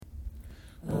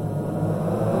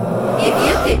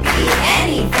could be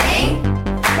anything.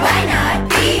 Why not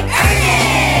be Ernest?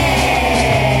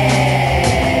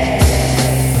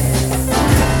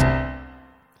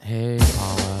 Hey,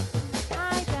 Paula.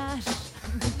 Hi, Josh.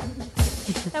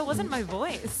 That wasn't my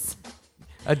voice.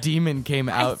 A demon came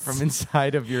out from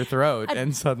inside of your throat,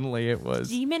 and suddenly it was...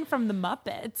 Demon from the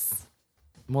Muppets.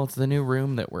 Well, it's the new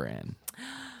room that we're in.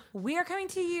 We are coming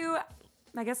to you,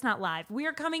 I guess not live. We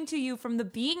are coming to you from the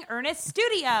Being Ernest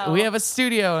studio. We have a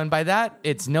studio, and by that,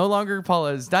 it's no longer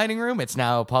Paula's dining room. It's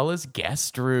now Paula's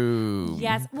guest room.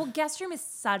 Yes. Well, guest room is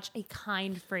such a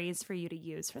kind phrase for you to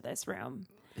use for this room.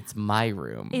 It's my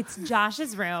room. It's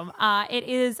Josh's room. It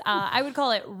is, I would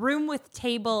call it room with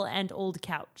table and old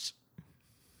couch.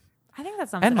 I think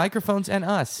that's something. And microphones and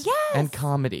us. Yes. And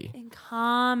comedy. And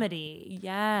comedy,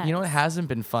 yes. You know what hasn't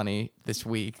been funny this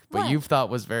week, but What? you've thought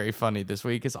was very funny this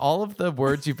week, is all of the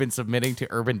words you've been submitting to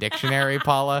Urban Dictionary,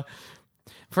 Paula.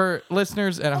 For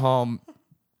listeners at home,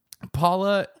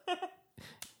 Paula,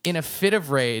 in a fit of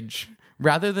rage,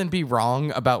 rather than be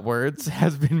wrong about words,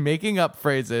 has been making up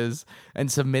phrases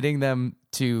and submitting them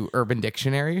to Urban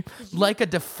Dictionary like a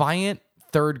defiant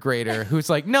third grader who's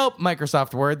like, nope,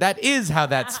 Microsoft Word, that is how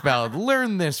that's spelled.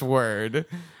 Learn this word.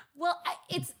 Well,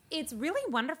 it's really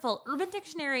wonderful. Urban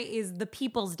Dictionary is the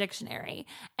people's dictionary.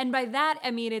 And by that,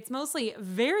 I mean, it's mostly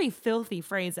very filthy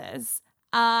phrases.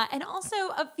 And also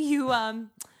a few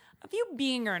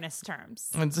Being Ernest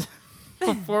terms. And so,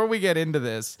 before we get into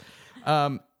this,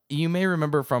 you may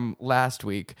remember from last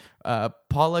week,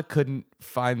 Paula couldn't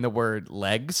find the word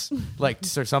legs, like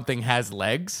so something has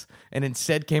legs, and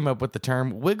instead came up with the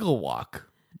term wiggle walk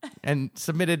and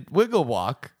submitted wiggle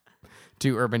walk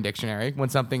to Urban Dictionary when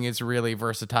something is really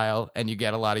versatile and you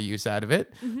get a lot of use out of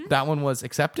it. Mm-hmm. That one was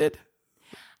accepted.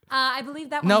 I believe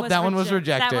that one Nope, was that one was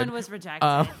rejected. That one was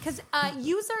rejected. Because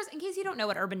users, in case you don't know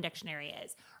what Urban Dictionary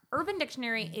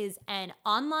is an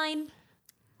online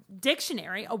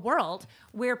dictionary, a world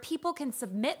where people can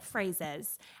submit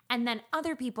phrases and then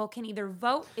other people can either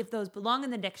vote if those belong in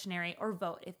the dictionary or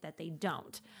vote if that they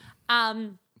don't.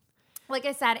 Like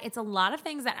I said, it's a lot of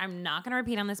things that I'm not going to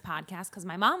repeat on this podcast because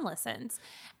my mom listens.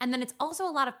 And then it's also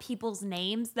a lot of people's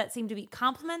names that seem to be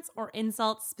compliments or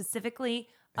insults specifically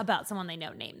about someone they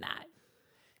know named that.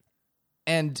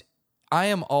 And I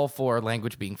am all for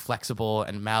language being flexible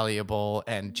and malleable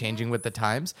and changing with the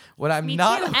times. What I'm Me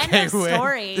not too. okay End of with,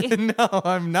 story. no,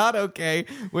 I'm not okay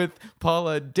with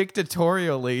Paula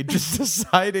dictatorially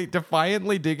just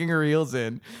defiantly digging her heels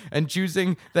in and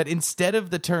choosing that instead of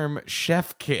the term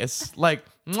chef kiss, like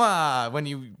mwah, when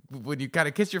you kind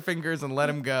of kiss your fingers and let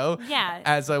them go, Yeah.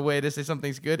 as a way to say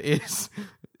something's good is.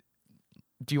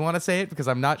 Do you want to say it? Because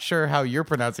I'm not sure how you're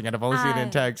pronouncing it. I've only seen it in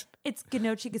text. It's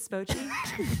Gnocchi Gaspochi.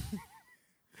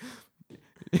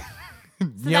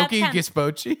 Gnocchi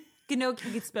Gaspochi? Gnocchi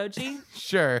Gaspochi.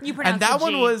 Sure. You pronounce and that the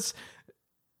one G. was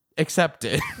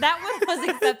accepted. That one was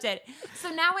accepted. So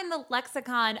now in the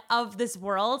lexicon of this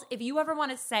world, if you ever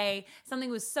want to say something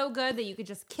was so good that you could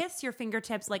just kiss your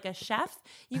fingertips like a chef,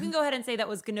 you can go ahead and say that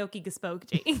was Gnocchi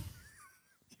Gaspochi. You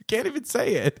can't even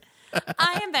say it.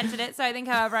 I invented it, so I think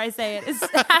however I say it is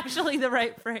actually the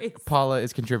right phrase. Paula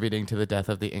is contributing to the death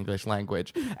of the English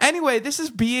language. Anyway, this is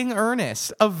Being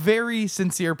Ernest, a very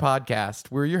sincere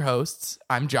podcast. We're your hosts.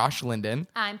 I'm Josh Linden.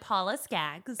 I'm Paula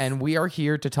Skaggs. And we are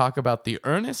here to talk about the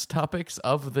earnest topics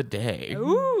of the day.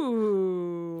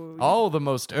 Ooh. All the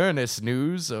most earnest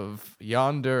news of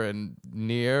yonder and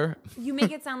near. You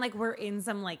make it sound like we're in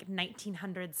some like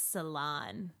 1900s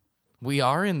salon. We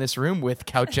are in this room with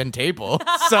couch and table.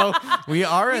 So we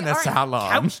are in a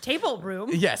salon. Couch table room.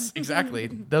 Yes, exactly.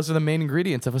 Those are the main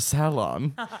ingredients of a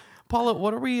salon. Paula,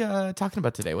 what are we talking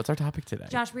about today? What's our topic today?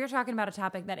 Josh, we are talking about a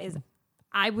topic that is,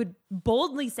 I would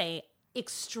boldly say,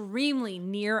 extremely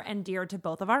near and dear to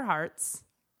both of our hearts.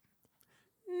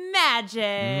 Magic.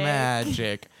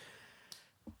 Magic.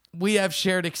 We have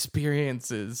shared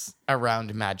experiences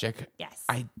around magic. Yes.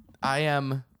 I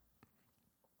am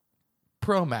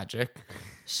pro magic.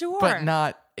 Sure. But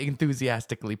not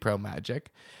enthusiastically pro magic.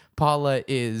 Paula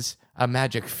is a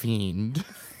magic fiend.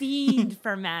 Fiend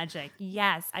for magic.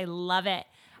 Yes, I love it.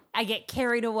 I get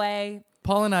carried away.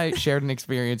 Paul and I shared an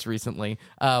experience recently.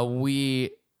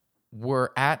 We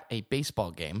were at a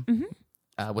baseball game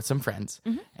with some friends,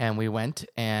 and we went,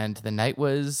 and the night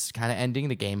was kind of ending.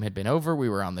 The game had been over. We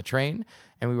were on the train,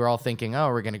 and we were all thinking, oh,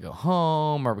 we're going to go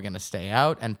home. Are we going to stay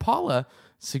out? And Paula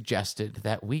suggested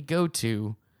that we go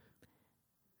to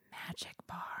Magic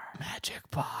bar. Magic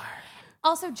Bar.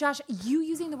 Also, Josh, you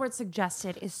using the word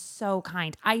suggested is so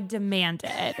kind. I demand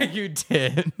it. You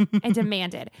did. I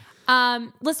demanded.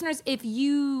 Listeners,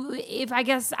 if I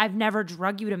guess I've never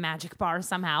drug you to Magic Bar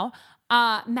somehow,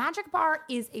 Magic Bar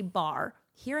is a bar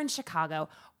here in Chicago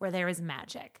where there is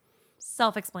magic.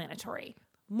 Self-explanatory.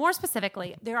 More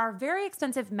specifically, there are very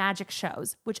extensive magic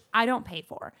shows, which I don't pay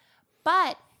for.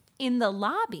 But in the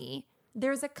lobby,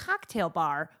 there's a cocktail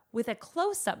bar with a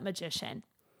close-up magician,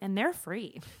 and they're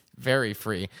free. Very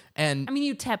free. And I mean,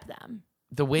 you tip them.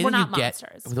 the way We're that you not get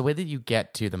monsters. the way that you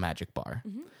get to the Magic Bar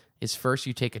is first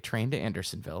you take a train to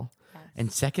Andersonville,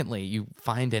 and secondly you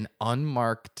find an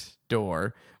unmarked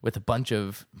door with a bunch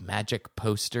of magic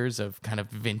posters of kind of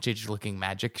vintage looking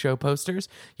magic show posters.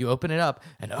 You open it up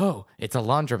and it's a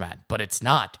laundromat, but it's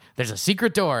not. There's a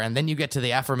secret door, and then you get to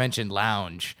the aforementioned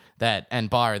lounge and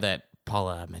bar that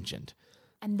Paula mentioned.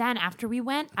 And then after we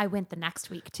went, I went the next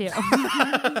week too.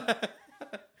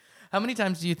 How many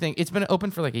times do you think it's been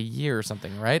open for like a year or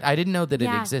something, right? I didn't know that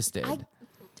it existed.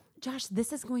 Josh,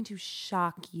 this is going to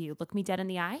shock you. Look me dead in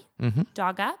the eye. Mm-hmm.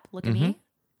 Dog up. Look at me.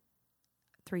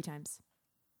 3 times.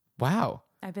 Wow.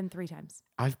 I've been 3 times.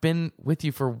 I've been with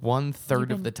you for 1/3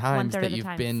 of the times 1/3 that of the you've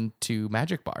times. been to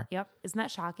Magic Bar. Yep. Isn't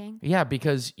that shocking? Yeah,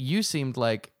 because you seemed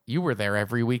like you were there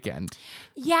every weekend.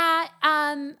 Yeah.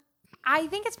 I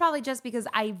think it's probably just because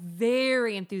I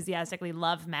very enthusiastically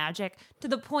love magic to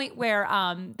the point where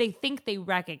they think they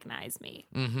recognize me.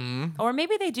 Mm-hmm. Or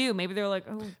maybe they do. Maybe they're like,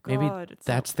 oh, God. Maybe it's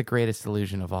that's the greatest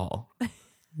illusion of all.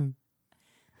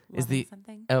 Is loving the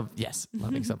something. yes,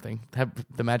 loving something.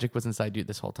 The magic was inside you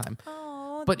this whole time.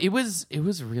 Oh, But it was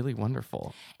really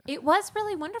wonderful. it was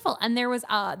really wonderful. And there was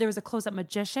a close-up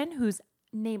magician whose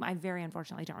name I very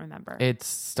unfortunately don't remember. It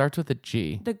starts with a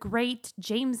G. The great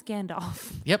James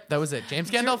Gandalf. Yep, that was it.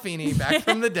 James Gandolfini, back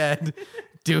from the dead,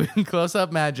 doing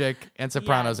close-up magic and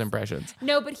Sopranos Yes. impressions.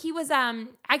 No, but he was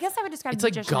I guess I would describe It's the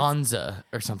like magician as- Gonza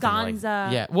or something. Gonza,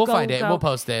 Yeah, we'll find it. Go-Go. We'll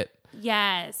post it.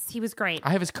 Yes, he was great.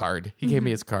 I have his card. He gave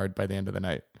me his card by the end of the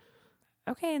night.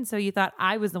 Okay, and so you thought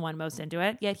I was the one most into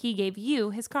it, yet he gave you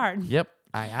his card. Yep,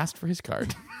 I asked for his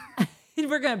card.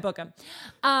 We're gonna book him.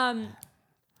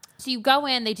 So you go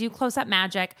in, they do close-up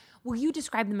magic. Will you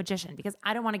describe the magician? Because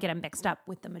I don't want to get him mixed up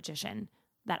with the magician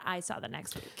that I saw the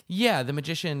next week. Yeah, the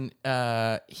magician,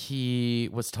 he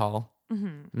was tall,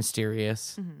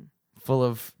 mysterious, full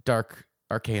of dark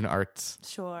arcane arts.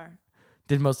 Sure.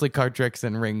 Did mostly card tricks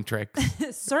and ring tricks.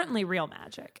 Certainly real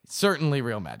magic. Certainly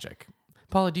real magic.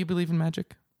 Paula, do you believe in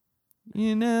magic?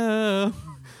 You know,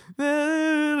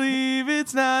 I believe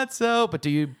it's not so. But do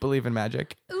you believe in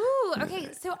magic? Ooh, okay.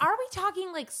 So are we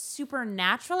talking like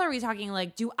supernatural? Or are we talking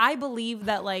like, do I believe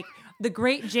that like the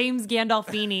great James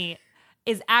Gandolfini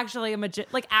is actually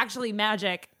actually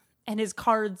magic and his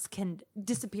cards can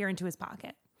disappear into his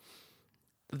pocket?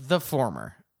 The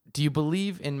former. Do you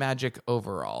believe in magic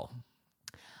overall?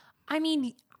 I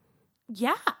mean,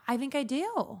 yeah, I think I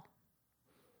do.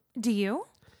 Do you?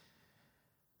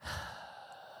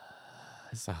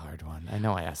 It's a hard one. I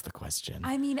know I asked the question.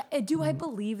 I mean, do I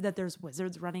believe that there's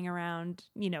wizards running around,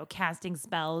 casting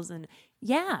spells and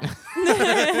yeah.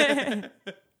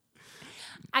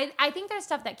 I think there's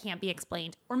stuff that can't be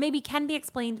explained or maybe can be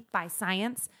explained by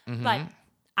science, but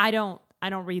I don't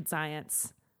read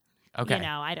science. Okay.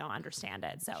 I don't understand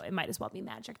it. So it might as well be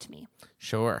magic to me.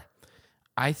 Sure.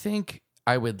 I think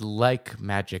I would like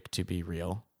magic to be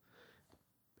real.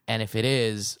 And if it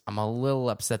is, I'm a little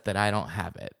upset that I don't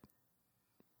have it.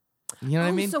 You know what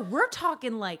I mean? So we're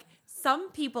talking like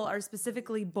some people are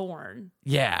specifically born.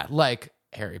 Yeah, like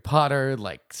Harry Potter,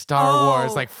 like Star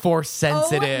Wars, like Force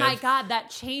sensitive. Oh my God, that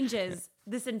changes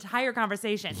this entire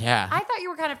conversation. Yeah. I thought you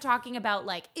were kind of talking about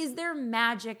like, is there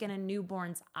magic in a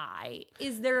newborn's eye?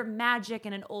 Is there magic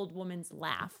in an old woman's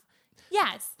laugh?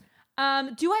 Yes.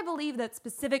 Do I believe that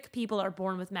specific people are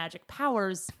born with magic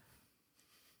powers?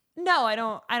 No, I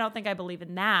don't think I believe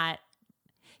in that.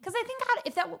 Because I think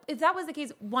if that was the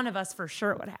case, one of us for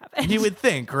sure would have it. You would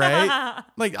think, right?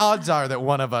 Like odds are that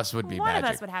one of us would be One magic.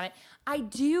 of us would have it. I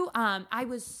do. I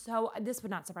was so. This would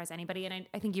not surprise anybody, and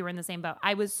I think you were in the same boat.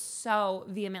 I was so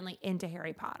vehemently into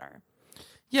Harry Potter.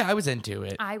 Yeah, I was into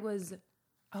it. I was.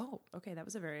 Oh, okay. That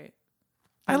was a very.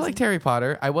 I liked Harry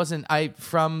Potter.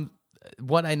 From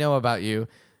what I know about you,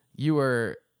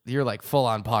 you're like full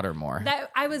on Pottermore.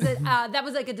 That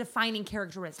was like a defining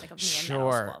characteristic of me in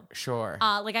middle school. Sure.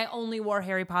 Like I only wore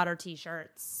Harry Potter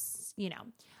t-shirts,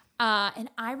 and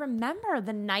I remember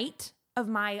the night of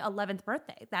my 11th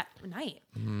birthday, that night,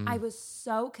 I was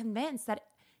so convinced that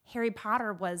Harry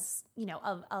Potter was,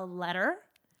 a letter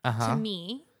to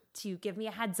me to give me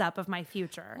a heads up of my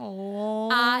future.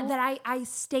 That I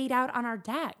stayed out on our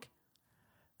deck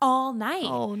all night.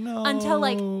 Oh, no. Until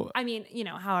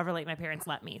however late my parents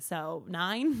let me. So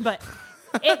 9, but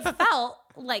it felt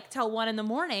like till 1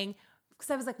 a.m.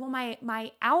 because I was like, well,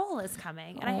 my owl is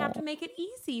coming and I have to make it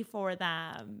easy for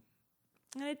them.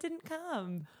 And it didn't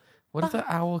come. What if the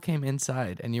owl came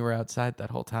inside and you were outside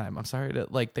that whole time? I'm sorry to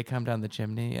like they come down the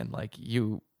chimney and like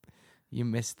you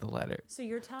missed the letter. So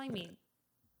you're telling me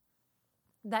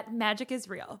that magic is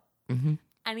real. Mm-hmm.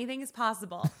 Anything is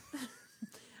possible.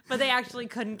 But they actually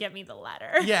couldn't get me the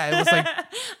letter. Yeah, it was like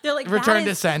they're like return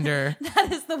to sender. That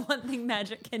is the one thing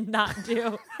magic cannot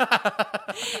do.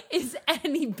 Is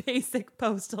any basic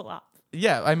postal op.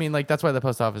 Yeah, I mean like that's why the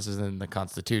post office is in the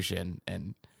Constitution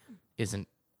and isn't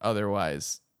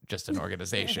otherwise just an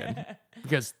organization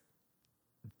because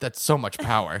that's so much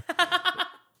power.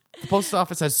 The post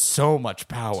office has so much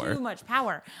power. Too much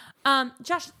power.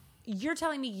 Josh, you're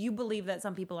telling me you believe that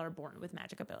some people are born with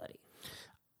magic ability.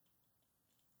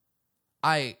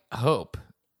 I hope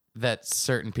that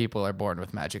certain people are born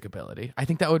with magic ability. I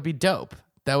think that would be dope.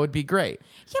 That would be great.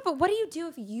 Yeah, but what do you do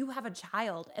if you have a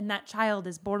child and that child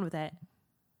is born with it?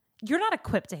 You're not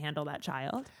equipped to handle that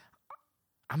child.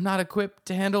 I'm not equipped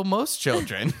to handle most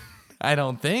children, I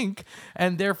don't think.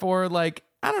 And therefore, like,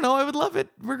 I don't know, I would love it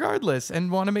regardless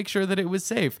and want to make sure that it was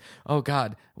safe. Oh,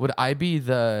 God, would I be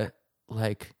the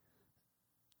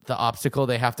obstacle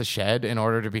they have to shed in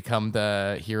order to become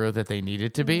the hero that they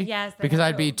needed to be? Yes. Because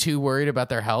I'd be too worried about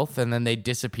their health and then they'd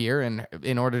disappear. And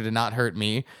in order to not hurt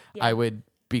me, I would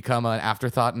become an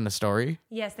afterthought in the story.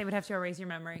 Yes, they would have to erase your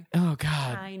memory. Oh,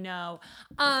 God. I know.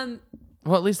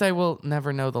 Well, at least I will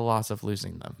never know the loss of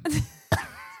losing them.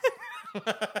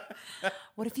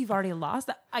 What if you've already lost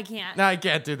that? I can't. No, I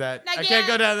can't do that. I can't can't.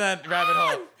 go down that rabbit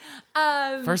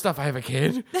hole. First off, I have a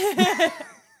kid.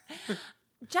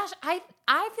 Josh, I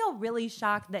feel really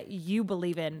shocked that you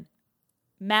believe in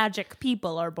magic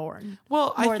people are born.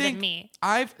 Well, more I think than me.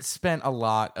 I've spent a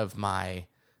lot of my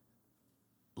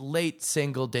late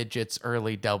single digits,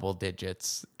 early double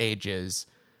digits ages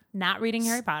Not reading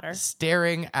Harry Potter.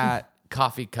 staring at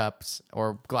coffee cups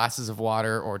or glasses of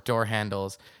water or door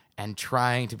handles and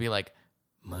trying to be like,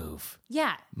 move,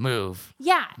 Yeah. move.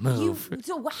 Yeah. Move.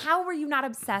 So how were you not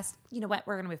obsessed? You know what?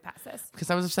 We're going to move past this. Because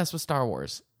I was obsessed with Star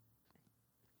Wars.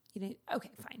 You know, okay,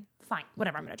 fine.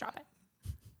 Whatever, I'm going to drop it.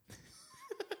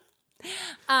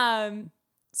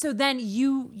 So then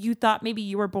you thought maybe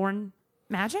you were born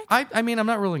magic? I mean, I'm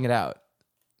not ruling it out.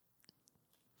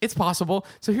 It's possible.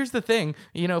 So here's the thing.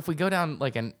 You know, if we go down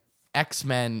like an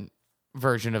X-Men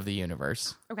version of the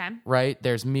universe, Okay. right?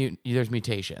 There's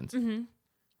mutations. Mm-hmm.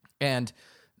 And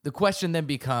the question then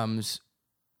becomes,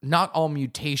 not all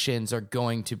mutations are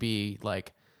going to be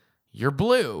like, you're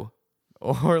blue,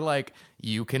 or like,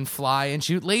 you can fly and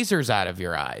shoot lasers out of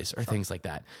your eyes, or things like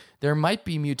that. There might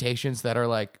be mutations that are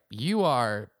like, you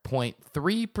are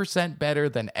 0.3% better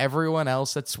than everyone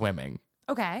else at swimming,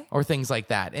 Okay. or things like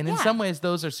that. And in Yeah. some ways,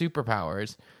 those are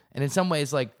superpowers. And in some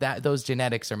ways, like that, those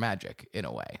genetics are magic in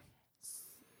a way.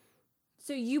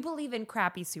 So you believe in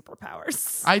crappy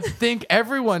superpowers. I think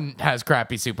everyone has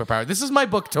crappy superpower. This is my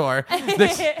book tour.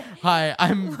 Hi,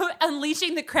 I'm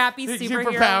Unleashing the crappy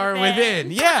superpower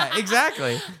within. Yeah,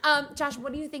 exactly. Josh,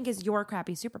 what do you think is your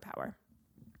crappy superpower?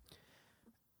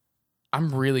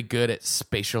 I'm really good at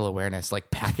spatial awareness, like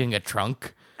packing a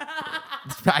trunk.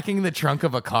 Packing the trunk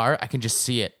of a car, I can just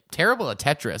see it. Terrible at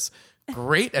Tetris.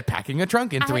 Great at packing a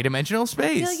trunk in three-dimensional I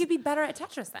space. feel like you'd be better at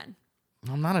Tetris then.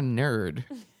 I'm not a nerd.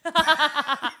 All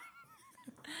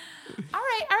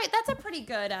right. That's a pretty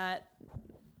good.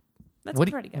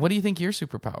 Pretty good. What do you think your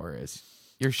superpower is?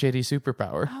 Your shitty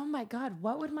superpower. Oh my God,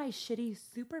 what would my shitty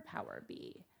superpower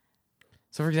be?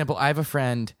 So, for example, I have a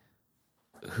friend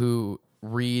who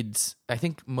reads, I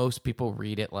think most people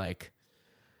read it like,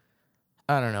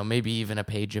 I don't know, maybe even a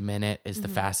page a minute is the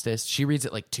fastest. She reads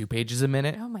it like 2 pages a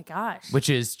minute, Oh my gosh. which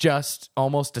is just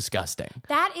almost disgusting.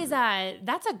 That's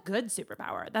a good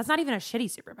superpower. That's not even a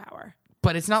shitty superpower.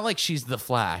 But it's not like she's the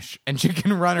Flash and she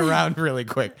can run around really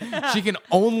quick. She can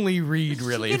only read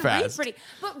really You can fast.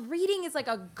 but reading is like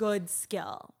a good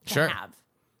skill to Sure. have.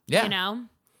 Yeah. You know?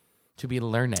 To be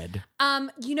learned.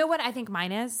 You know what I think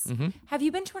mine is? Mm-hmm. Have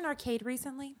you been to an arcade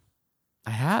recently?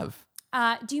 I have.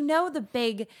 Do you know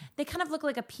they kind of look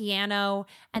like a piano,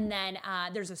 and then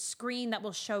there's a screen that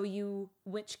will show you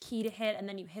which key to hit, and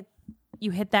then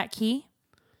you hit that key?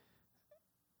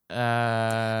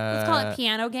 Let's call it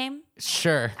piano game.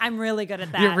 Sure. I'm really good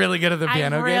at that. You're really good at the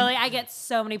piano game? I get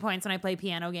so many points when I play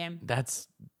piano game.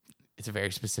 It's a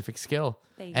very specific skill.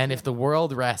 Thank and you. if the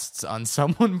world rests on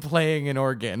someone playing an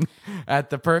organ at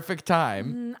the perfect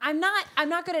time, I'm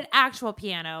not good at actual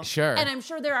piano. Sure. And I'm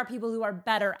sure there are people who are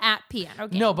better at piano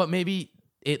game. no, but maybe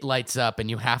it lights up and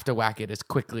you have to whack it as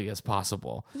quickly as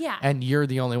possible. Yeah. And you're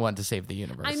the only one to save the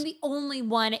universe. I'm the only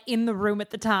one in the room at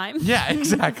the time. Yeah,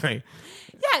 exactly.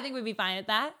 Yeah, I think we'd be fine at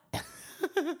that.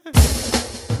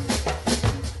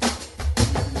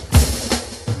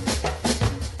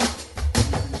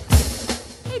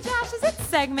 Hey, Josh, is it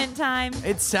segment time?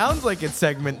 It sounds like it's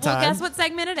segment time. Well, guess what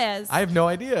segment it is? I have no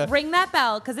idea. Ring that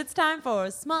bell, because it's time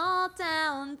for Small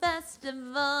Town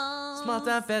Festival. Small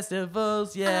town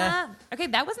festivals, yeah. Okay,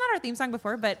 that was not our theme song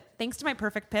before, but thanks to my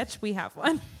perfect pitch, we have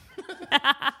one.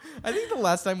 I think the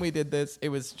last time we did this, it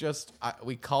was just,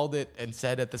 we called it and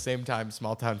said at the same time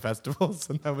small town festivals,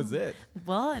 and that was it.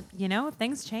 Well,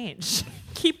 things change.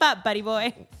 Keep up, buddy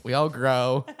boy. We all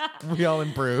grow. We all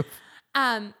improve.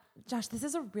 Josh, this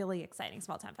is a really exciting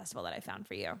small town festival that I found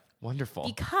for you. Wonderful.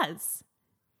 Because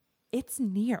it's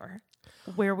near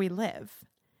where we live,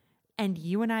 and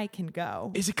you and I can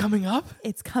go. Is it coming up?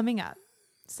 It's coming up.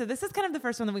 So this is kind of the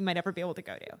first one that we might ever be able to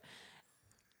go to.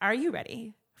 Are you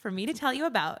ready for me to tell you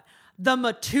about the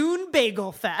Mattoon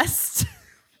Bagel Fest?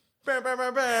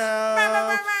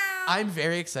 I'm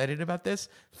very excited about this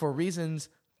for reasons.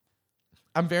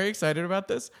 I'm very excited about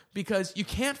this because you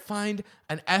can't find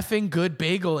an effing good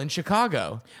bagel in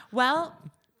Chicago. Well,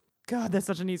 God, that's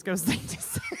such an East Coast thing to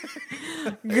say.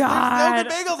 No God.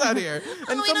 good bagels out here.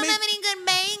 And We don't have any good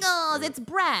bagels. It's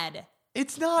bread.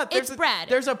 It's not. It's bread.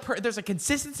 There's a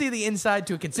consistency of the inside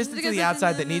to a consistency of the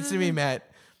outside that needs to be met.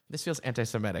 This feels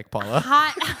anti-Semitic, Paula.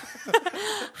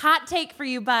 Hot take for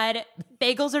you, bud.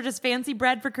 Bagels are just fancy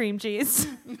bread for cream cheese.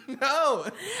 No.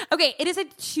 Okay, it is a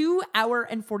 2-hour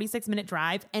and 46-minute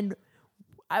drive, and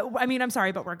I'm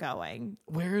sorry, but we're going.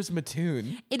 Where's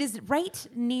Mattoon? It is right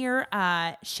near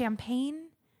Champaign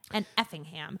and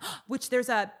Effingham, which there's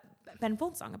a Ben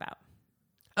Folds song about.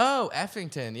 Oh,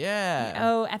 Effington, yeah.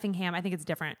 Oh, Effingham, I think it's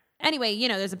different. Anyway,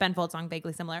 there's a Ben Folds song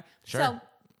vaguely similar. Sure. So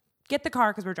get the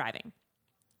car because we're driving.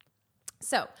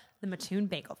 So the Mattoon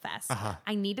Bagel Fest. Uh-huh.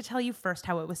 I need to tell you first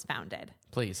how it was founded.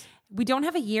 Please. We don't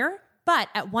have a year, but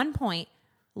at one point,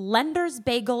 Lender's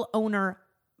Bagel owner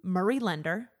Murray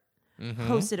Lender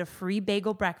hosted a free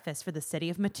bagel breakfast for the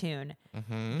city of Mattoon.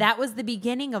 That was the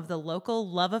beginning of the local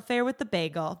love affair with the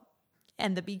bagel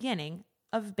and the beginning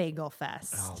of Bagel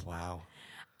Fest. Oh, wow.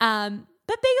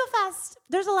 But Bagel Fest,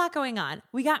 there's a lot going on.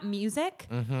 We got music,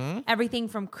 everything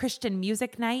from Christian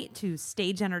music night to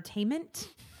stage entertainment.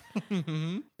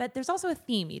 But there's also a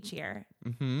theme each year.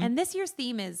 And this year's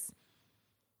theme is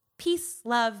Peace,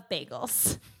 Love,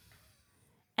 Bagels.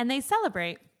 And they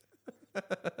celebrate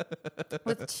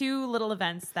with 2 little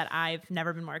events that I've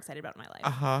never been more excited about in my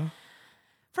life.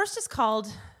 First is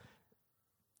called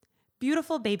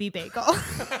Beautiful Baby Bagel.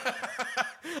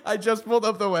 I just pulled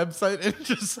up the website and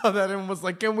just saw that and was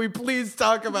like, can we please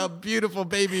talk about Beautiful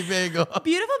Baby Bagel?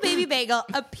 Beautiful Baby Bagel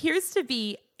appears to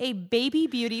be a baby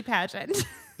beauty pageant.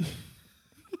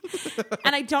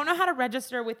 And I don't know how to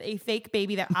register with a fake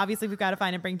baby that obviously we've got to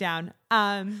find and bring down.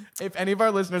 If any of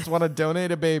our listeners want to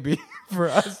donate a baby for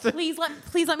us to... Please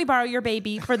let me borrow your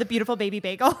baby for the Beautiful Baby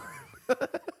Bagel.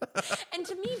 And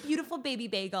to me, Beautiful Baby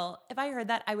Bagel, if I heard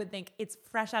that, I would think it's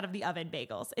fresh out of the oven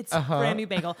bagels. It's brand new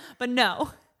bagel. But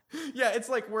no. Yeah, it's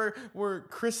like we're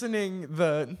christening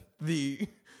the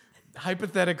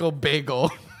hypothetical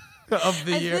bagel of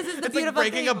the year. This is the it's like beautiful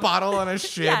breaking a bagel. bottle on a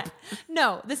ship. Yeah.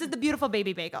 No, this is the Beautiful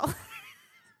Baby Bagel.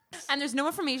 And there's no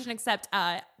information except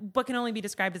what can only be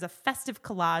described as a festive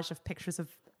collage of pictures of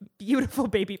beautiful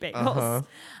baby bagels.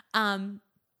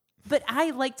 But I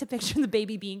like to picture the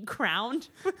baby being crowned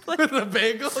With a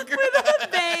bagel? with a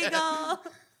bagel.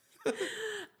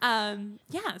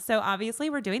 Yeah, so obviously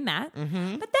we're doing that. But then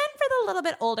for the little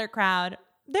bit older crowd,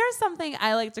 there's something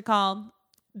I like to call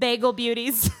bagel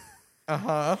beauties.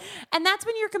 And that's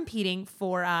when you're competing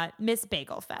for Miss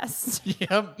Bagel Fest.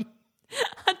 Yep.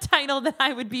 A title that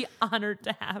I would be honored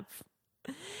to have.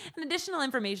 And additional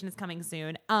information is coming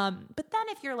soon. But then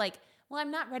if you're like, well,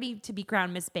 I'm not ready to be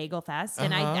crowned Miss Bagel Fest,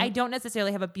 and I don't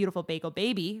necessarily have a beautiful bagel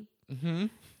baby,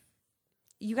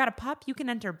 you got a pup, you can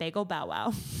enter Bagel Bow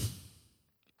Wow.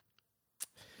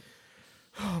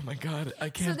 Oh my God. I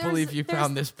can't there's- believe you there's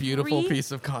found this beautiful 3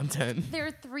 piece of content. There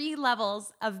are 3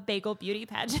 levels of bagel beauty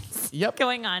pageants Yep.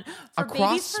 going on. For Across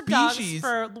babies, for dogs, species.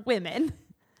 for women.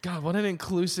 God, what an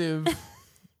inclusive...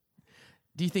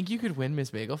 Do you think you could win Miss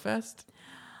Bagel Fest?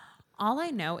 All I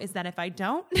know is that if I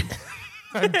don't,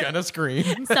 I'm gonna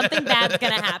scream. something bad's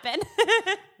going to happen.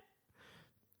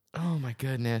 Oh my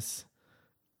goodness.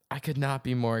 I could not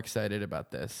be more excited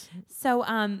about this. So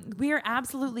we are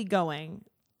absolutely going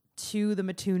to the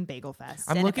Mattoon Bagel Fest.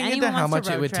 I'm And if looking into anyone how wants much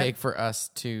to it road would trip- take for us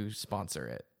to sponsor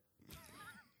it.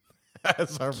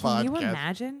 As our Can podcast. you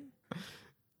imagine?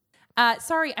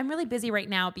 Sorry, I'm really busy right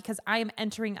now because I am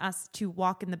entering us to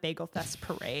walk in the Bagel Fest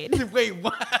parade. Wait,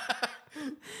 what?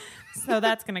 So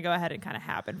that's going to go ahead and kind of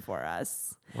happen for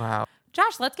us. Wow.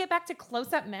 Josh, let's get back to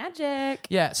close-up magic.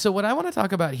 Yeah, so what I want to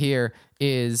talk about here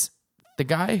is the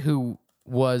guy who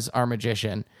was our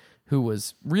magician, who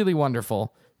was really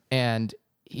wonderful. And,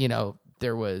 you know,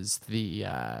 there was the,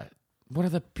 what are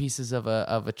the pieces of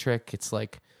a trick? It's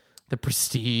like the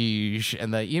Prestige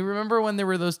and you remember when there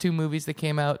were those two movies that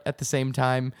came out at the same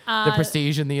time? The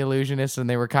Prestige and The Illusionist, and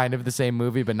they were kind of the same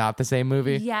movie, but not the same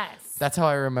movie? Yes. That's how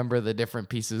I remember the different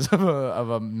pieces of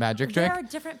a magic trick. There are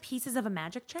different pieces of a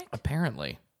magic trick?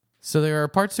 Apparently. So there are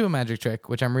parts to a magic trick,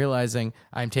 which I'm realizing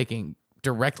I'm taking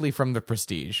directly from the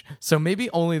Prestige. So maybe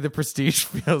only the Prestige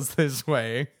feels this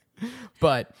way.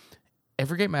 But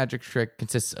every great magic trick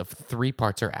consists of 3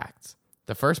 parts or acts.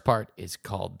 The first part is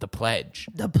called the pledge.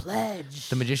 The pledge.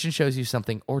 The magician shows you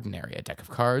something ordinary, a deck of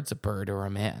cards, a bird, or a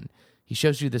man. He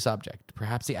shows you this object.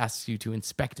 Perhaps he asks you to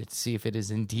inspect it to see if it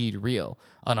is indeed real,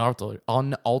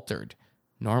 unaltered,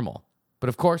 normal. But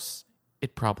of course,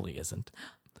 it probably isn't.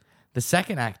 The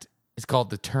second act is called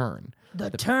the turn.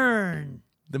 The turn.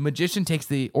 The magician takes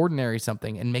the ordinary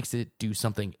something and makes it do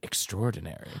something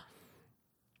extraordinary.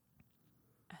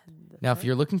 Now, if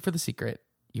you're looking for the secret,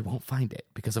 you won't find it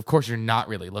because, of course, you're not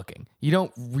really looking. You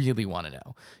don't really want to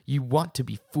know. You want to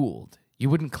be fooled. You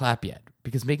wouldn't clap yet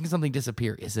because making something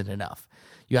disappear isn't enough.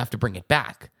 You have to bring it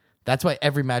back. That's why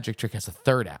every magic trick has a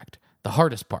third act, the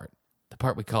hardest part, the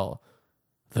part we call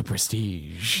the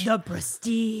Prestige. The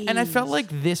Prestige. And I felt like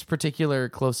this particular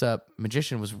close-up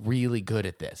magician was really good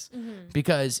at this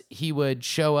because he would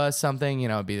show us something, you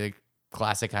know, it'd be the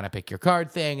classic kind of pick your card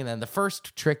thing. And then the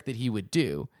first trick that he would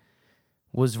do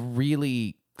was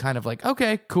really kind of like,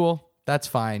 okay, cool, that's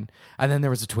fine. And then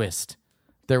there was a twist.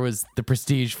 There was the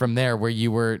Prestige from there where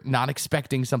you were not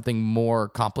expecting something more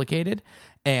complicated.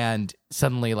 And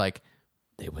suddenly, like,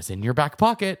 it was in your back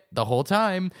pocket the whole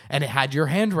time, and it had your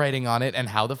handwriting on it. And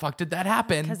how the fuck did that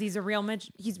happen? Because he's a real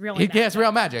he's real. He has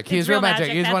real magic. He's real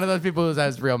magic. He's That's- one of those people who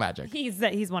has real magic.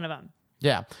 He's one of them.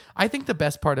 Yeah. I think the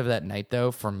best part of that night,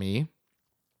 though, for me,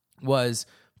 was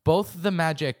both the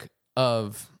magic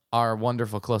of our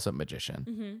wonderful close-up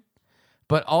magician,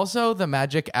 but also the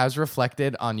magic as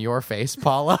reflected on your face,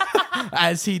 Paula,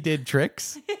 as he did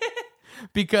tricks.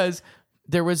 Because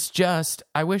there was just,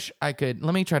 I wish I could,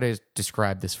 let me try to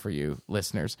describe this for you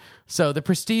listeners. So the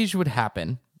Prestige would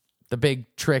happen, the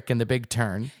big trick and the big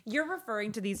turn. You're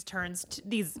referring to these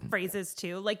these phrases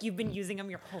too, like you've been using them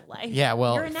your whole life. Yeah,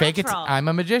 well, You're a fake it. natural. I'm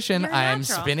a magician. You're a I'm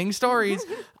natural. spinning stories.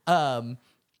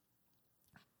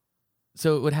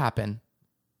 So it would happen.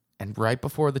 And right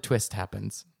before the twist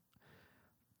happens,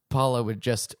 Paula would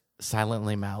just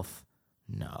silently mouth,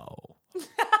 no,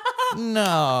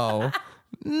 no,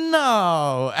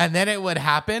 no. And then it would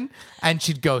happen, and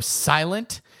she'd go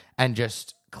silent and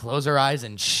just close her eyes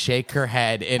and shake her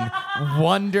head in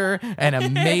wonder and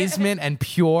amazement and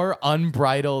pure,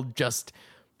 unbridled, just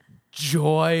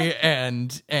joy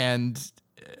and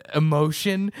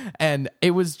emotion. And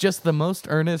it was just the most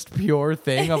earnest, pure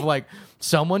thing of like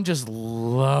someone just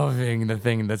loving the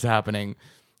thing that's happening.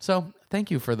 So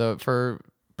thank you for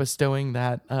bestowing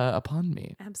that upon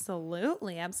me.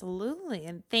 Absolutely.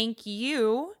 And thank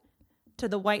you to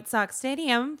the White Sox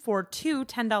Stadium for 2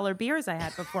 $10 beers I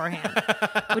had beforehand,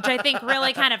 which I think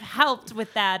really kind of helped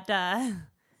with that that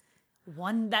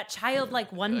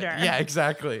childlike wonder. Yeah,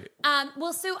 exactly.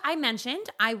 Well, so I mentioned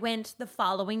I went the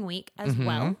following week as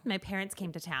well. My parents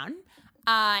came to town,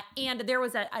 and there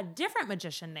was a different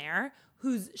magician there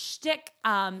whose shtick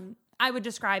I would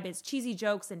describe as cheesy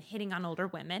jokes and hitting on older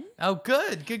women. Oh,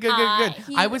 good.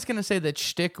 I was going to say that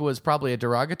shtick was probably a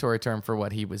derogatory term for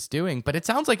what he was doing, but it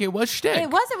sounds like it was shtick. It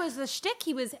was a shtick.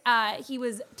 He was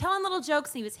telling little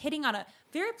jokes, and he was hitting on a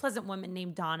very pleasant woman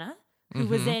named Donna, who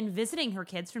was in visiting her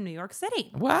kids from New York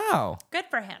City. Wow. Good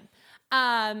for him.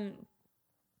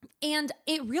 And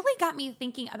it really got me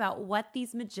thinking about what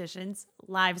these magicians'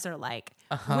 lives are like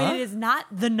when it is not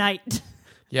the night.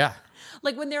 Yeah.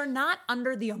 Like when they're not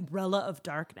under the umbrella of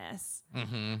darkness.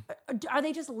 Are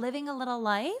they just living a little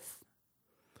life?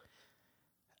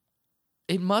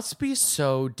 It must be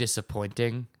so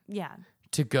disappointing Yeah.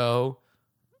 to go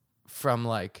from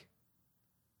like,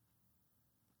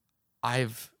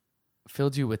 I've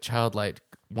filled you with childlike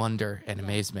wonder and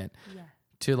amazement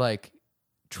to like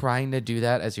trying to do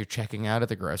that as you're checking out at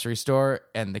the grocery store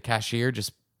and the cashier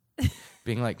just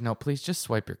being like, no, please just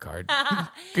swipe your card.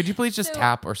 Could you please just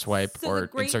tap or swipe or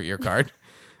insert your card?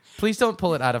 Please don't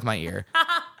pull it out of my ear.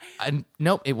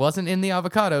 Nope, it wasn't in the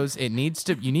avocados.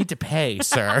 You need to pay,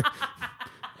 sir.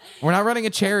 We're not running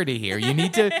a charity here. You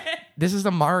need to This is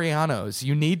the Marianos.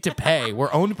 You need to pay.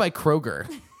 We're owned by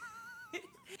Kroger.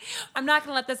 I'm not going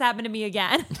to let this happen to me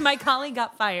again. My colleague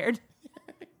got fired.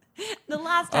 The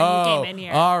last time you came in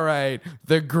here. All right.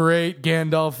 The great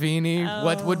Gandolfini.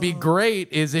 What would be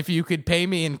great is if you could pay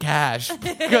me in cash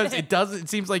because it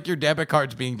seems like your debit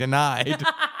card's being denied.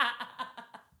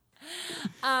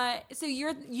 So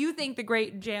you think the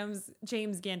great James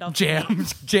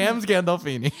Gandolfini. Jams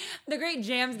Gandolfini. The great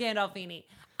James Gandolfini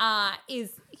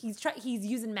he's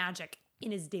using magic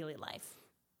in his daily life.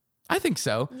 I think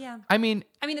so. Yeah. I mean,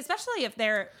 especially if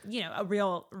they're, a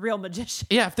real magician.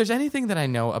 yeah, if there's anything that I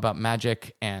know about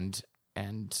magic and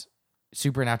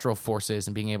supernatural forces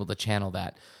and being able to channel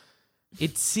that,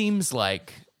 it seems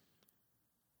like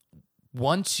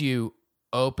once you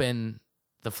open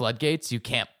the floodgates, you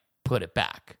can't put it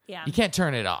back. Yeah. You can't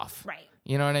turn it off. Right.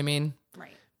 You know what I mean?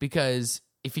 Right. Because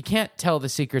if you can't tell the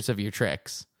secrets of your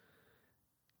tricks,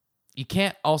 you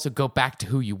can't also go back to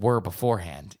who you were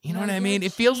beforehand. You know what I mean?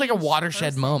 It feels like a changed watershed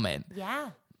person. moment.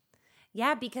 Yeah.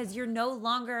 Yeah, because you're no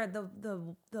longer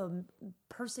the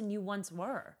person you once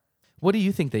were. What do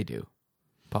you think they do,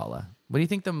 Paula? What do you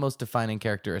think the most defining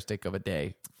characteristic of a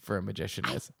day for a magician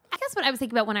is? I guess what I was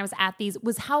thinking about when I was at these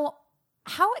was how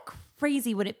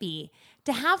crazy would it be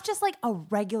to have just like a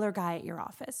regular guy at your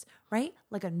office, right?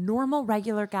 Like a normal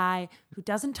regular guy who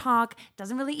doesn't talk,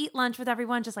 doesn't really eat lunch with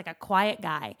everyone, just like a quiet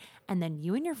guy. And then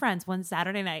you and your friends one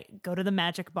Saturday night go to the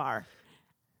magic bar.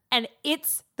 And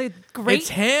it's the great... It's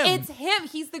him. It's him.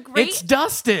 He's the great... It's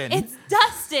Dustin. It's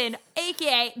Dustin,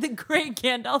 a.k.a. the great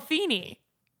Gandolfini.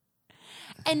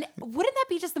 And wouldn't that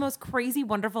be just the most crazy,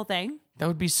 wonderful thing? That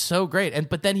would be so great.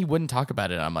 But then he wouldn't talk about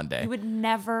it on Monday. He would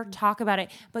never talk about it.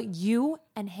 But you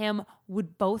and him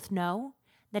would both know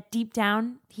that deep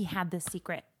down he had this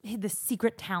secret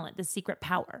talent, this secret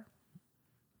power.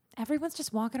 Everyone's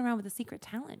just walking around with a secret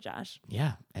talent, Josh.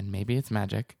 Yeah, and maybe it's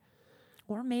magic.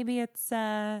 Or maybe it's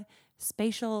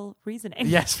spatial reasoning.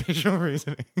 Yeah, spatial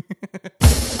reasoning.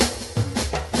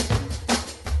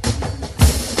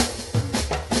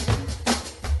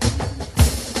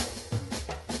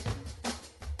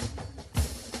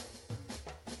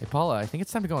 Hey, Paula, I think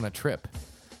it's time to go on a trip.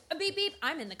 Beep, beep.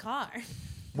 I'm in the car.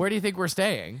 Where do you think we're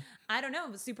staying? I don't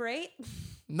know. Super 8?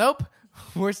 Nope.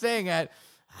 We're staying at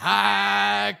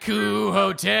Haiku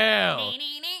Hotel.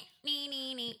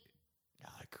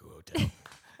 Haiku Hotel.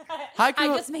 Haiku. I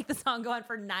just make the song go on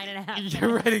for 9.5 minutes.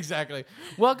 You're right, exactly.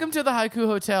 Welcome to the Haiku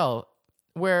Hotel,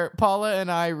 where Paula and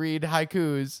I read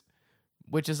haikus,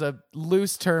 which is a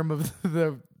loose term of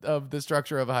the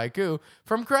structure of a haiku,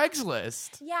 from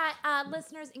Craigslist. Yeah,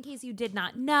 listeners, in case you did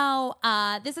not know,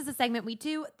 this is a segment we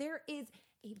do. There is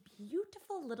a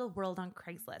beautiful little world on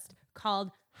Craigslist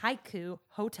called Haiku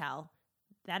Hotel.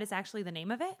 That is actually the name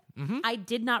of it. Mm-hmm. I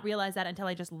did not realize that until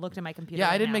I just looked at my computer. Yeah,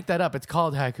 right I didn't now. make that up. It's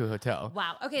called Haiku Hotel.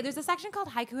 Wow. Okay, there's a section called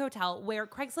Haiku Hotel where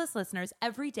Craigslist listeners,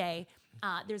 every day,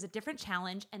 there's a different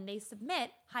challenge, and they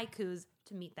submit haikus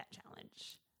to meet that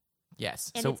challenge.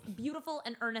 Yes. And So it's beautiful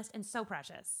and earnest and so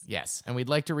precious. yes, and we'd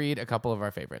like to read a couple of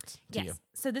our favorites to you.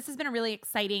 So this has been a really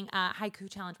exciting haiku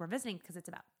challenge we're visiting because it's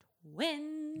about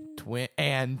twins. Twins.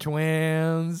 And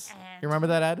You remember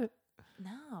that ad?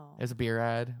 No. It was a beer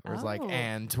ad. It was like, Oh.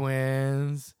 and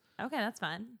twins. Okay, that's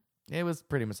fun. It was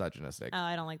pretty misogynistic. Oh,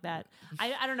 I don't like that.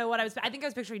 I don't know what I think I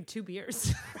was picturing 2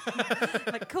 beers.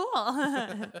 Like, cool.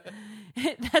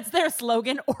 That's their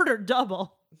slogan, order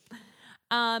double.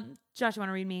 Josh, you want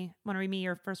to read me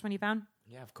your first one you found?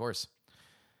 Yeah, of course.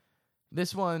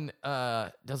 This one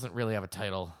doesn't really have a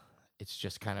title. It's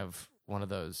just kind of one of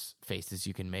those faces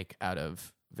you can make out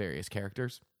of various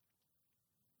characters.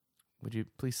 Would you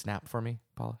please snap for me,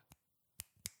 Paula?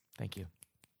 Thank you.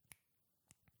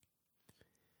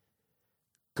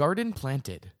 Garden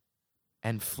planted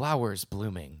and flowers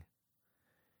blooming.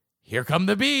 Here come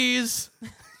the bees.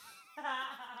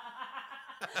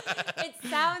 It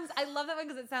sounds, I love that one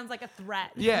because it sounds like a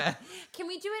threat. Yeah. Can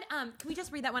we do it? Can we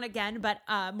just read that one again, but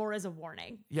more as a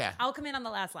warning? Yeah. I'll come in on the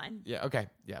last line. Yeah, okay.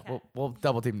 Yeah, Okay. we'll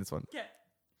double team this one. Okay.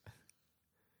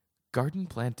 Garden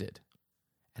planted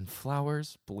and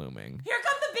flowers blooming. Here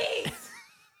come the bees.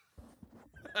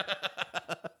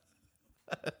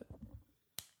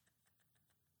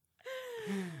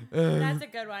 That's a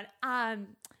good one.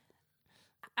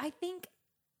 I think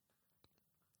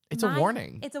It's a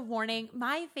warning. It's a warning.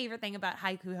 My favorite thing about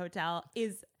Haiku Hotel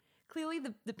is clearly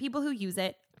the people who use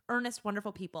it, earnest,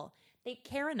 wonderful people. They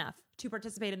care enough to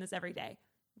participate in this every day.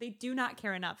 They do not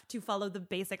care enough to follow the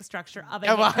basic structure of a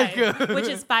haiku, which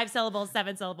is 5 syllables,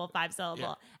 7 syllable, 5 syllable.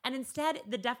 Yeah. And instead,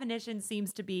 the definition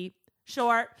seems to be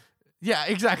short. Yeah,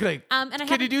 exactly. And I Can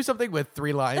haven't- you do something with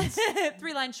 3 lines?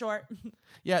 3 lines short.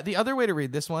 Yeah, the other way to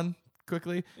read this one,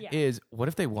 quickly Yeah. is what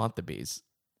if they want the bees?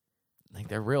 Like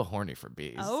they're real horny for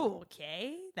bees. Oh,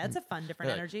 okay. That's a fun,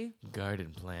 different Like, energy.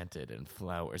 Garden planted and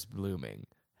flowers blooming.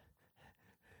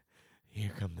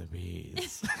 Here come the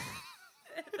bees.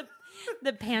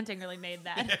 The panting really made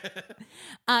that.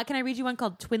 Can I read you one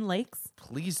called Twin Lakes?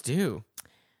 Please do.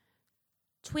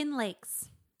 Twin Lakes.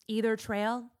 Either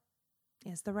trail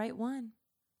is the right one.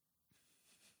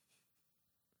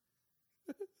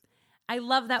 I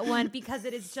love that one because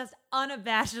it is just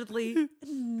unabashedly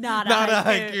not Not a a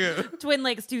haiku. haiku. Twin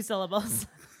Lakes, 2 syllables.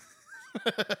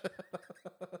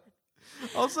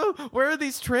 Also, where are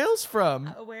these trails from?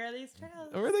 Where are these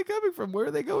trails? Where are they coming from? Where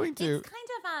are they going to? It's kind of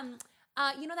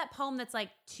you know that poem that's like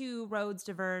 2 roads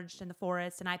diverged in the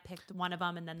forest, and I picked one of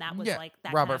them, and then that was like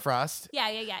that Robert kind of, Frost. Yeah.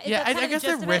 It's Yeah, kind I of the guess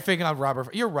they're gist of it. riffing on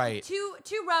Robert. You're right. Two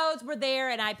roads were there,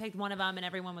 and I picked one of them, and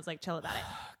everyone was like chill about it.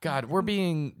 God, we're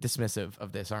being dismissive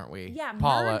of this, aren't we? Yeah,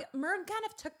 Paula. Merg kind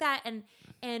of took that, and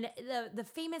the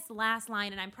famous last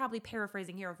line, and I'm probably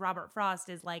paraphrasing here of Robert Frost,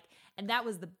 is like, and that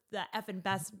was the effing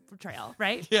best trail,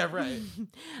 right? Yeah,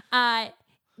 right.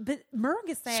 But Merg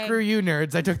is saying, Screw you,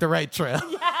 nerds. I took the right trail.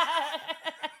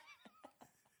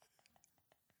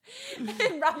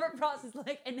 and Robert Frost is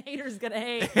like, and haters gonna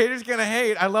hate. Haters gonna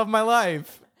hate. I love my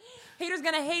life. Haters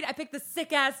gonna hate. I picked the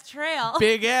sick ass trail.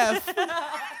 Big F.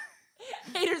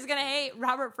 Haters gonna hate.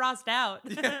 Robert Frost out.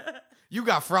 You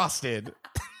got frosted.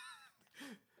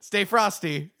 Stay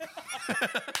frosty. 2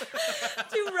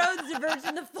 roads diverged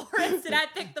in the forest, and I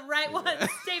picked the right one.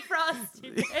 Stay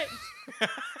frosty, bitch.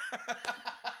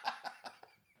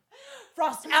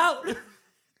 Frost out.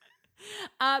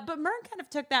 But Mern kind of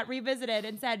took that, revisited,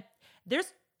 and said,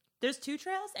 "There's 2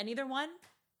 trails, and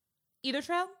either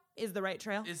trail is the right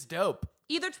trail. It's dope.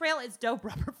 Either trail is dope."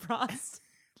 Robert Frost.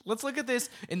 Let's look at this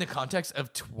in the context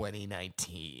of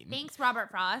 2019. Thanks, Robert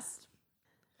Frost.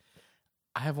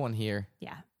 I have one here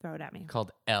Yeah, throw it at me.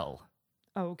 called L.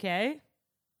 Okay.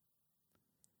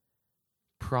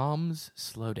 Prom's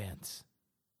slow dance.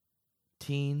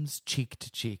 Teens cheek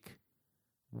to cheek.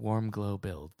 Warm glow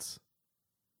builds.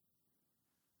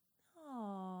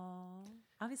 Oh,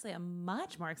 obviously a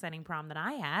much more exciting prom than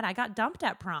I had. I got dumped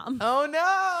at prom. Oh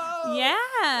no!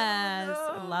 Yes,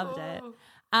 Oh, no. loved it.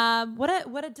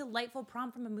 What a delightful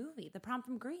prom from a movie, The Prom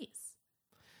from Greece.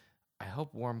 I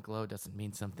hope warm glow doesn't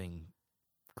mean something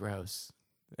gross,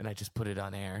 and I just put it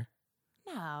on air.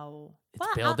 No, It's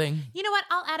building. you know what?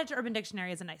 I'll add it to Urban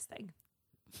Dictionary as a nice thing.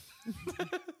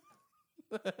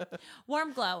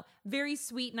 Warm glow, very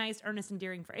sweet, nice, earnest,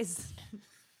 endearing phrase.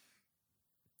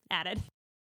 Added.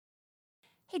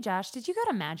 Hey Josh, did you go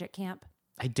to magic camp?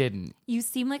 I didn't. You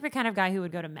seem like the kind of guy who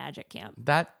would go to magic camp.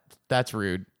 That's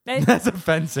rude. It- That's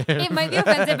offensive. It might be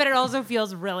offensive, but it also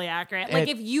feels really accurate. Like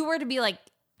if you were to be like,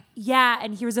 yeah,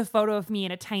 and here's a photo of me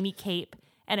in a tiny cape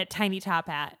and a tiny top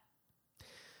hat,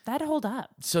 that'd hold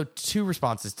up. So 2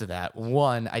 responses to that.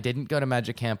 1, I didn't go to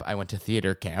magic camp. I went to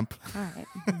theater camp. All right.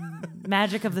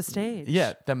 Magic of the stage.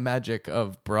 Yeah, the magic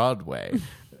of Broadway.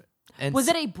 And Was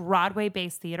it a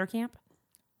Broadway-based theater camp?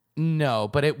 No,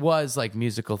 but it was like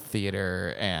musical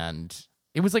theater, and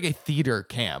it was like a theater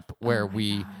camp where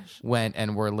we went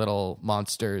and were little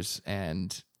monsters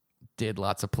and did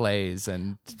lots of plays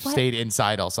and stayed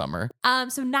inside all summer.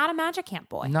 So not a magic camp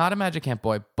boy. Not a magic camp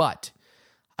boy, but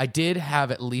I did have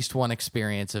at least one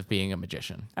experience of being a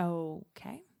magician.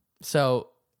 Okay. So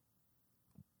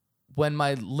when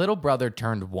my little brother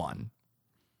turned 1,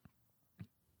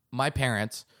 my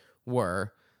parents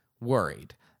were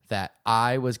worried that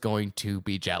I was going to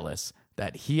be jealous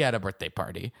that he had a birthday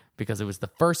party because it was the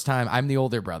first time. I'm the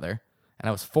older brother, and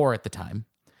I was 4 at the time.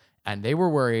 And they were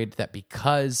worried that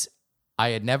because I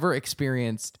had never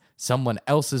experienced someone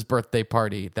else's birthday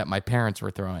party that my parents were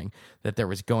throwing, that there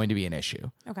was going to be an issue.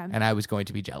 Okay. And I was going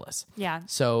to be jealous. Yeah.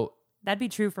 So, That'd be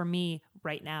true for me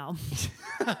right now.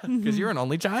 because you're an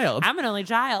only child. I'm an only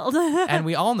child. And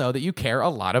we all know that you care a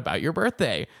lot about your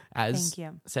birthday, as Thank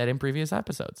you. said in previous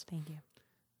episodes. Thank you.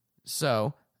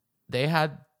 So they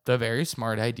had the very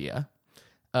smart idea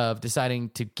of deciding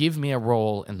to give me a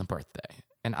role in the birthday.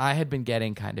 And I had been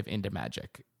getting kind of into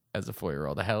magic as a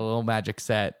 4-year-old. I had a little magic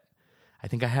set. I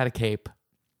think I had a cape.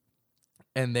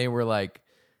 And they were like,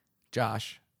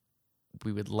 Josh,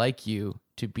 we would like you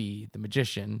to be the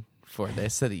magician for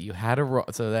this so that you had a role,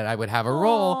 so that I would have a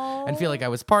role and feel like I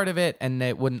was part of it. And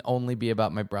it wouldn't only be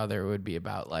about my brother. It would be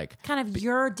about like, Kind of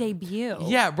your debut.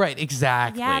 yeah, right.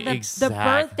 Exactly. Yeah, the exactly.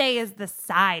 birthday is the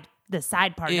side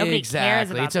part. Nobody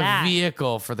cares about It's that. a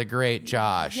vehicle for the great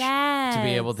Josh to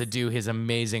be able Yes. to do his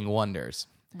amazing wonders.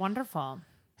 Wonderful.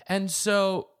 And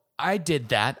so I did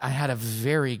that. I had a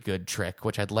very good trick,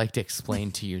 which I'd like to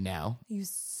explain to you now. You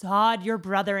sawed your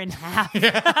brother in half.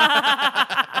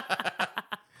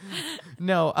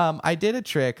 No, I did a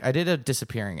trick. I did a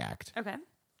disappearing act Okay.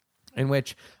 in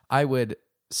which I would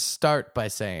start by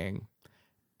saying,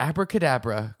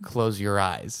 abracadabra, close your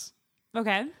eyes.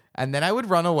 Okay. And then I would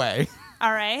run away.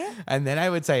 All right. And then I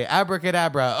would say,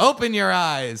 abracadabra, open your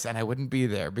eyes. And I wouldn't be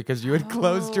there because you had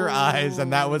closed your eyes.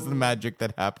 And that was the magic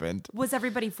that happened. Was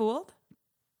everybody fooled?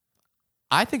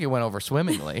 I think it went over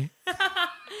swimmingly.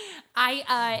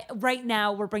 Right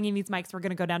now we're bringing these mics. We're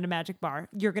going to go down to Magic Bar.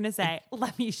 You're going to say,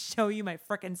 let me show you my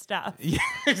frickin' stuff. Yeah,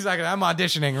 exactly. I'm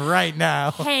auditioning right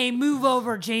now. Hey, move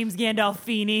over, James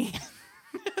Gandolfini.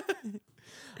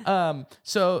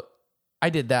 So I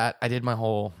did that. I did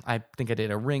I think I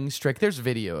did a rings trick. There's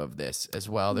video of this as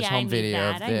well. There's Yeah, I home need video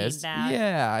that. of I need this. that.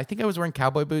 Yeah, I think I was wearing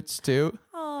cowboy boots too.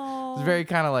 Oh. It's very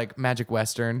kind of like Magic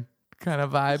Western kind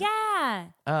of vibe. Yeah.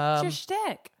 It's your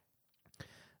shtick.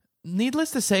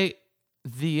 Needless to say,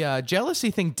 the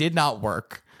jealousy thing did not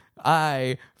work.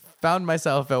 I found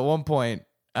myself at one point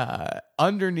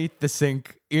underneath the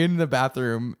sink in the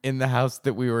bathroom in the house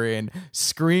that we were in,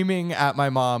 screaming at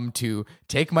my mom to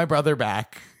take my brother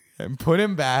back and put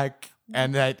him back,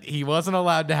 and that he wasn't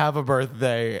allowed to have a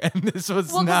birthday. And this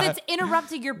was Well, not. because it's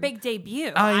interrupting your big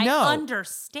debut. I know. I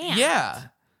understand. Yeah,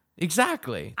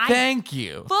 exactly. Thank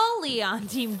you. Fully on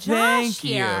Team Josh Thank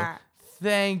you. here.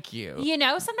 Thank you. You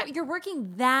know, sometimes you're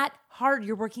working that hard.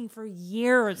 You're working for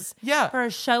years. Yeah. For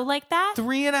a show like that.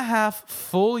 3.5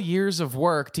 full years of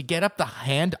work to get up the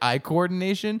hand-eye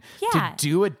coordination Yeah. to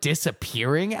do a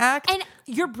disappearing act. And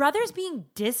your brother's being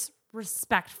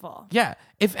disrespectful. Yeah.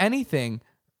 If anything,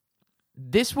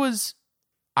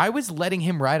 I was letting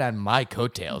him ride on my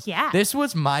coattails. Yeah. This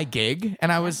was my gig,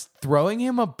 and I was throwing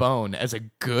him a bone as a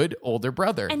good older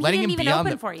brother. And letting he didn't him even be on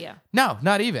open for you. No,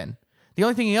 not even. The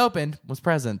only thing he opened was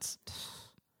presents.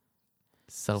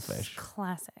 Selfish.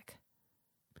 Classic.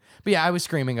 But yeah, I was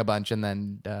screaming a bunch, and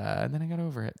then I got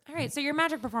over it. All right, so your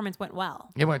magic performance went well.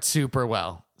 It went super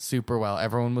well. Super well.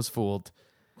 Everyone was fooled.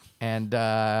 And,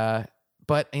 but,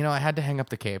 I had to hang up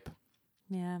the cape.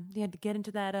 Yeah, you had to get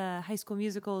into that High School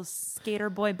Musical skater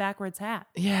boy backwards hat.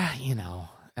 Yeah,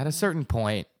 at a certain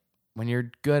point, when you're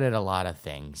good at a lot of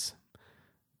things,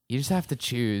 you just have to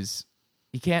choose.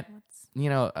 You can't,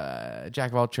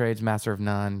 jack of all trades, master of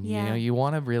none. Yeah. You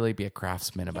want to really be a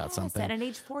craftsman about something. At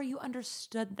age 4, you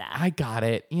understood that. I got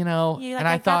it, You're like, and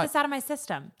I got thought, this out of my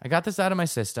system. I got this out of my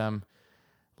system.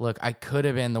 Look, I could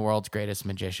have been the world's greatest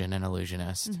magician and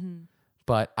illusionist,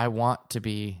 but I want to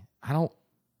be, I don't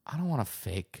want to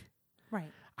fake.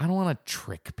 Right. I don't want to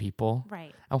trick people.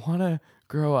 Right. I want to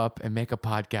grow up and make a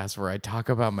podcast where I talk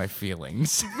about my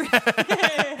feelings.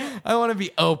 I want to be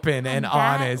open and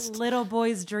honest. Little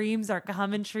boy's dreams are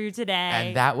coming true today.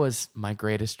 And that was my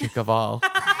greatest trick of all.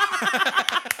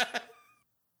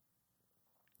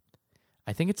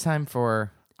 I think it's time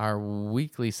for our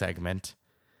weekly segment.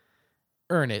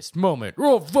 Earnest moment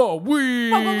of the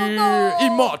week.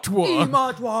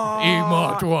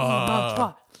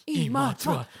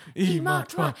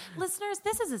 Imatwa. Listeners,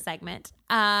 this is a segment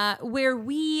where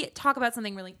we talk about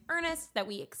something really earnest that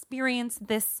we experienced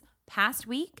this past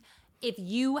week. If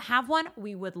you have one,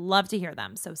 we would love to hear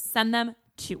them. So send them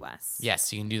to us.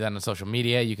 Yes, you can do that on social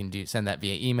media. You can send that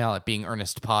via email at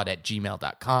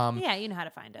beingearnestpod@gmail.com. Yeah, you know how to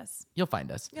find us. You'll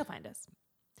find us. You'll find us.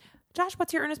 Josh,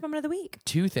 what's your earnest moment of the week?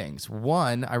 2 things.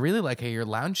 One, I really like how you're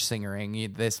lounge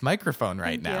singering this microphone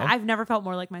right now. Yeah, I've never felt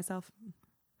more like myself.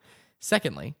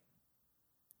 Secondly,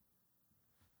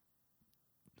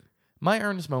 my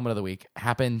earnest moment of the week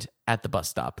happened at the bus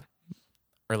stop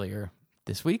earlier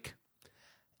this week.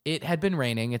 It had been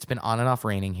raining. It's been on and off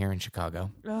raining here in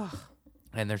Chicago. Ugh.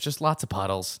 And there's just lots of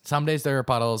puddles. Some days there are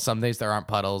puddles, some days there aren't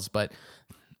puddles, but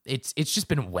it's just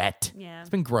been wet. Yeah. It's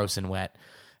been gross and wet.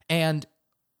 And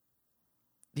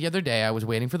the other day I was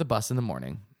waiting for the bus in the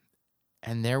morning,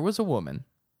 and there was a woman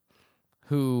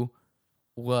who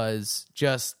was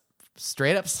just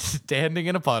straight up standing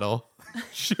in a puddle.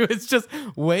 She was just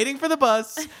waiting for the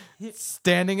bus,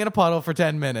 standing in a puddle for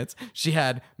 10 minutes. She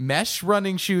had mesh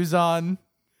running shoes on.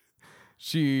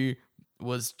 She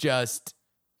was just,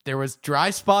 there was dry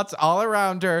spots all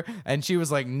around her, and she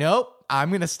was like, nope, I'm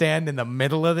going to stand in the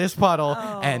middle of this puddle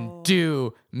and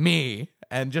do me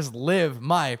and just live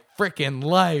my freaking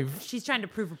life. She's trying to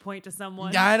prove a point to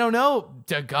someone. I don't know,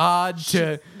 to God,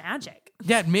 to... Magic.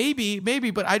 Yeah, maybe,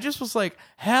 but I just was like,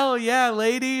 hell yeah,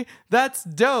 lady, that's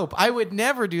dope. I would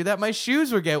never do that. My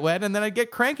shoes would get wet, and then I'd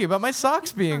get cranky about my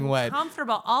socks being wet.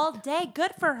 Comfortable all day.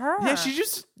 Good for her. Yeah, she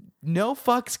just no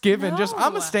fucks given. Just, I'm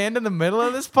going No. to stand in the middle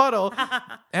of this puddle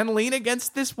and lean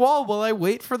against this wall while I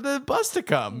wait for the bus to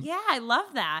come. Yeah, I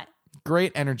love that.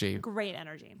 Great energy. Great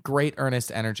energy. Great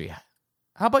earnest energy.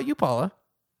 How about you, Paula?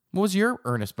 What was your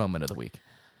earnest moment of the week?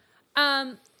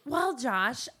 Well,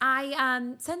 Josh,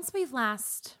 I since we've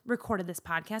last recorded this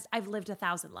podcast, I've lived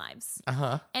 1,000 lives.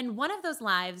 Uh-huh. And one of those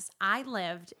lives, I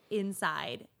lived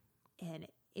inside an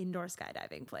indoor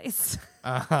skydiving place.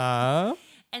 Uh-huh.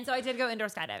 And so I did go indoor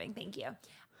skydiving. Thank you.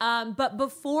 But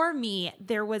before me,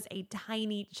 there was a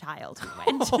tiny child who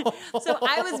went. So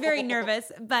I was very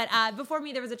nervous. But before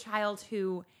me, there was a child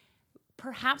who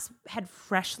perhaps had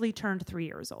freshly turned 3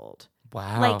 years old.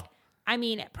 Wow. Like, I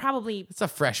mean, probably It's a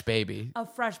fresh baby. a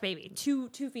fresh baby, 2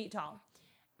 feet tall.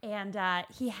 And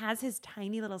he has his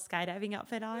tiny little skydiving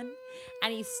outfit on.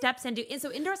 And he steps into, and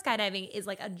so indoor skydiving is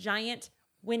like a giant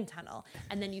wind tunnel.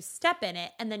 And then you step in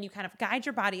it, and then you kind of guide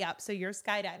your body up so you're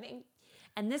skydiving.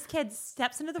 And this kid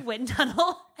steps into the wind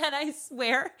tunnel, and I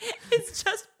swear it's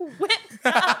just whipped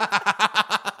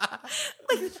up.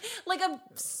 like a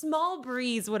small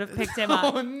breeze would have picked him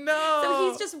up. Oh, no. So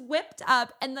he's just whipped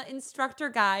up, and the instructor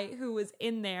guy who was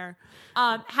in there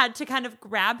had to kind of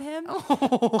grab him.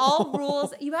 All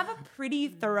rules. You have a pretty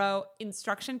thorough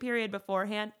instruction period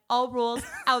beforehand. All rules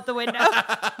out the window.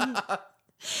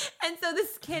 And so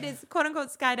this kid is quote unquote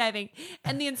skydiving,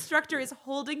 and the instructor is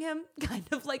holding him kind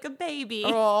of like a baby.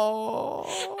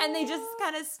 Oh. And they just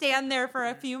kind of stand there for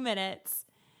a few minutes.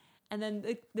 And then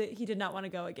he did not want to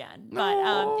go again.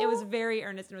 But it was very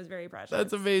earnest and it was very precious.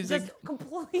 That's amazing. Just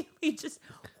completely just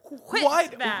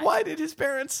whipped back. Why did his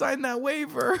parents sign that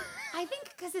waiver? I think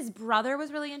because his brother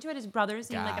was really into it. His brother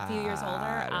seemed like a few years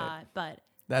older. Got But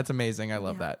That's amazing. I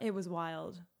love that. it was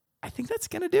wild. I think that's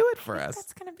going to do it for us.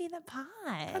 That's going to be the pod.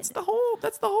 That's the whole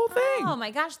thing. Oh my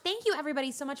gosh. Thank you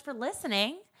everybody so much for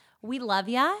listening. We love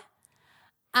ya.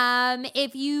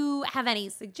 If you have any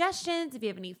suggestions, if you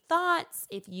have any thoughts,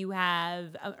 if you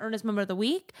have an earnest moment of the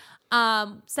week,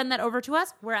 send that over to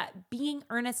us. We're at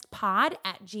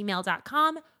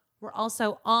beingearnestpod@gmail.com. We're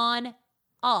also on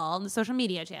all the social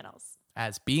media channels.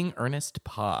 As Being Earnest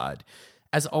Pod.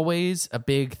 As always, a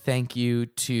big thank you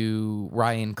to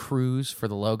Ryan Cruz for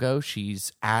the logo.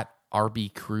 She's at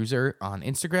RB Cruiser on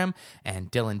Instagram,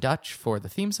 and Dylan Dutch for the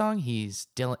theme song. He's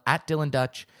at Dylan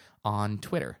Dutch on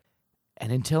Twitter.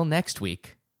 And until next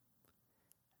week,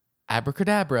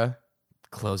 abracadabra,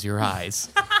 close your eyes.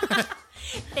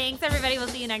 Thanks, everybody. We'll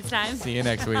see you next time. See you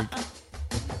next week.